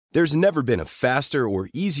There's never been a faster or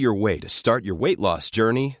easier way to start your weight loss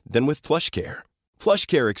journey than with PlushCare.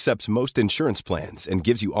 PlushCare accepts most insurance plans and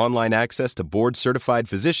gives you online access to board-certified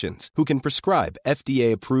physicians who can prescribe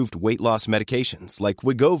FDA-approved weight loss medications like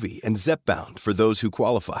Wegovy and Zepbound for those who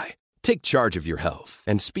qualify. Take charge of your health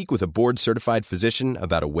and speak with a board-certified physician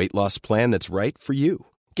about a weight loss plan that's right for you.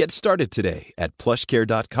 Get started today at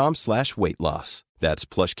plushcare.com/weight-loss. That's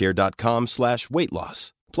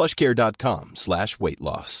plushcare.com/weight-loss.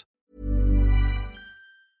 plushcare.com/weight-loss.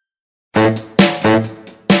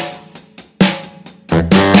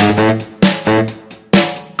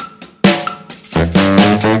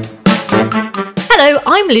 Hello,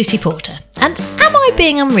 I'm Lucy Porter, and am I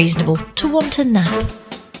being unreasonable to want a nap?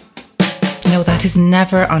 No, that is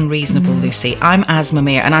never unreasonable, Lucy. I'm Asma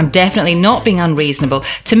Mir, and I'm definitely not being unreasonable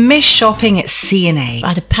to miss shopping at C&A. I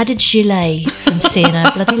had a padded gilet from C&A. I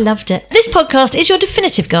bloody loved it. This podcast is your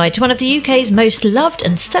definitive guide to one of the UK's most loved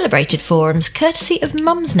and celebrated forums, courtesy of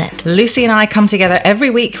Mumsnet. Lucy and I come together every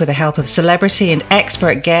week with the help of celebrity and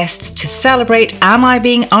expert guests to celebrate Am I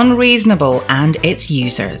Being Unreasonable and its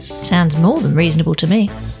users. Sounds more than reasonable to me.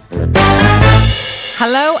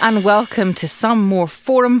 Hello and welcome to some more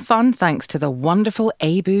forum fun thanks to the wonderful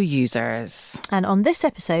ABOO users. And on this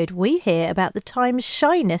episode, we hear about the times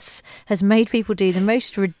shyness has made people do the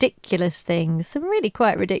most ridiculous things, some really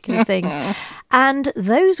quite ridiculous things, and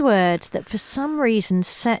those words that for some reason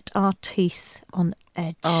set our teeth on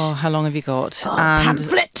edge. Oh, how long have you got? Oh,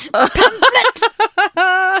 pamphlet! Pamphlet!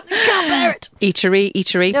 Can't bear it.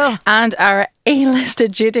 Eatery. Oh. And our A-list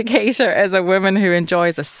adjudicator is a woman who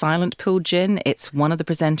enjoys a silent pool gin. It's one of the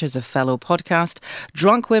presenters of fellow podcast,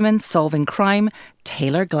 Drunk Women Solving Crime,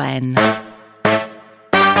 Taylor Glenn.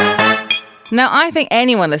 Now, I think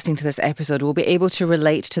anyone listening to this episode will be able to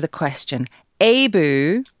relate to the question,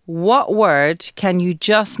 ABOO, what word can you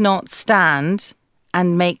just not stand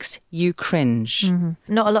and makes you cringe? Mm-hmm.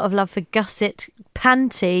 Not a lot of love for gusset,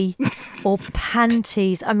 panty, or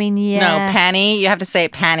panties. I mean, yeah. No, panty. You have to say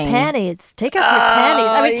panty. Panties. Take off your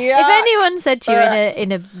panties. I mean, if anyone said to you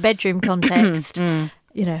in a bedroom context,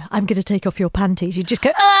 you know, I'm going to take off your panties, you just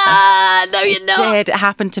go, no, you're not. It did. It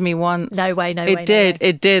happened to me once. No way. It did.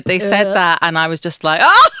 They said that and I was just like,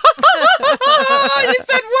 oh, you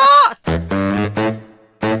said what?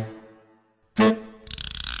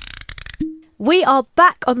 We are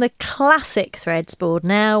back on the classic Threads board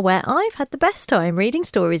now, where I've had the best time reading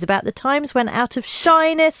stories about the times when, out of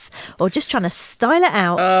shyness or just trying to style it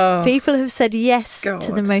out, people have said yes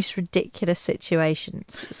to the most ridiculous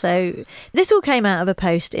situations. So this all came out of a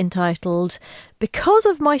post entitled, "Because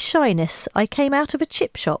of my shyness, I came out of a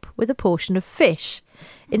chip shop with a portion of fish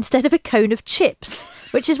instead of a cone of chips,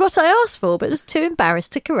 which is what I asked for, but was too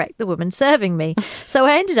embarrassed to correct the woman serving me. So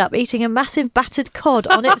I ended up eating a massive battered cod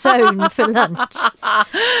on its own for lunch.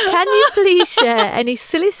 Can you please share any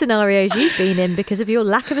silly scenarios you've been in because of your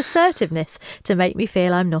lack of assertiveness to make me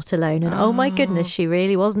feel I'm not alone?" And oh my goodness, she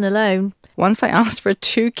really wasn't alone. Once I asked for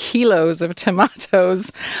 2 kilos of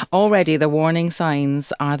tomatoes. Already the warning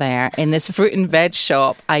signs are there. In this fruit and veg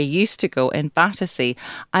shop I used to go in Battersea,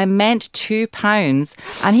 I meant £2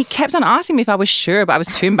 and he kept on asking me if I was sure, but I was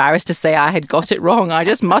too embarrassed to say I had got it wrong. I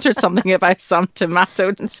just muttered something about some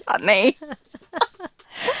tomato chutney.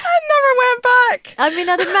 I never went back. I mean,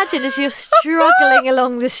 I'd imagine as you're struggling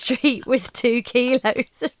along the street with 2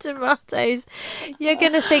 kilos of tomatoes, you're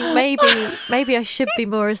going to think maybe I should be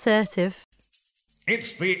more assertive.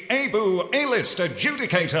 It's the ABOO A-list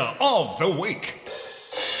adjudicator of the week.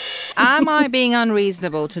 Am I being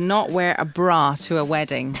unreasonable to not wear a bra to a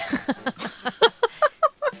wedding?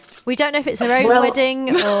 We don't know if it's her own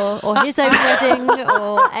wedding or his own wedding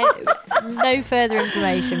or no further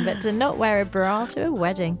information, but to not wear a bra to a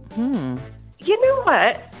wedding. You know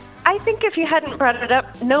what? I think if you hadn't brought it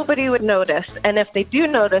up, nobody would notice. And if they do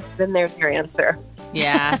notice, then there's your answer.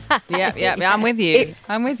 Yeah. I'm with you. It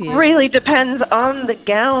really depends on the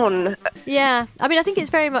gown. Yeah. I mean, I think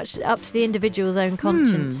it's very much up to the individual's own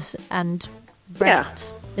conscience and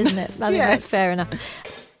breasts, isn't it? I think that's fair enough.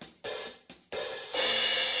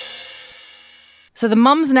 So the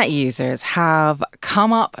Mumsnet users have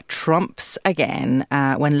come up trumps again.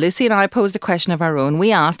 When Lucy and I posed a question of our own,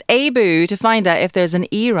 we asked ABOO to find out if there's an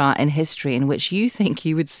era in history in which you think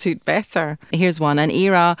you would suit better. Here's one, an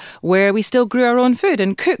era where we still grew our own food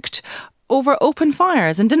and cooked over open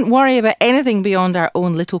fires and didn't worry about anything beyond our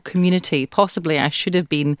own little community. Possibly I should have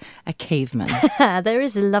been a caveman. There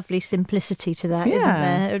is a lovely simplicity to that, isn't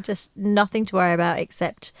there? Just nothing to worry about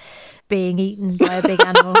except being eaten by a big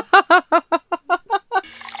animal.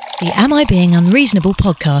 The Am I Being Unreasonable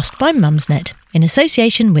podcast by Mumsnet in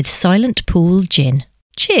association with Silent Pool Gin.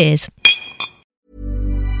 Cheers.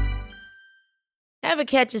 Ever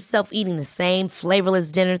catch yourself eating the same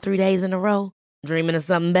flavorless dinner 3 days in a row? Dreaming of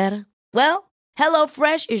something better? Well,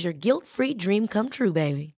 HelloFresh is your guilt-free dream come true,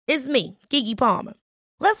 baby. It's me, Keke Palmer.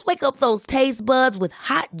 Let's wake up those taste buds with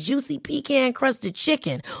hot, juicy pecan-crusted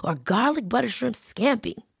chicken or garlic butter shrimp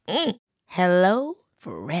scampi. Hello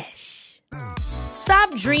Fresh.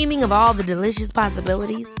 Stop dreaming of all the delicious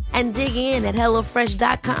possibilities and dig in at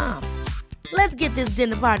HelloFresh.com. Let's get this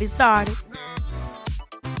dinner party started.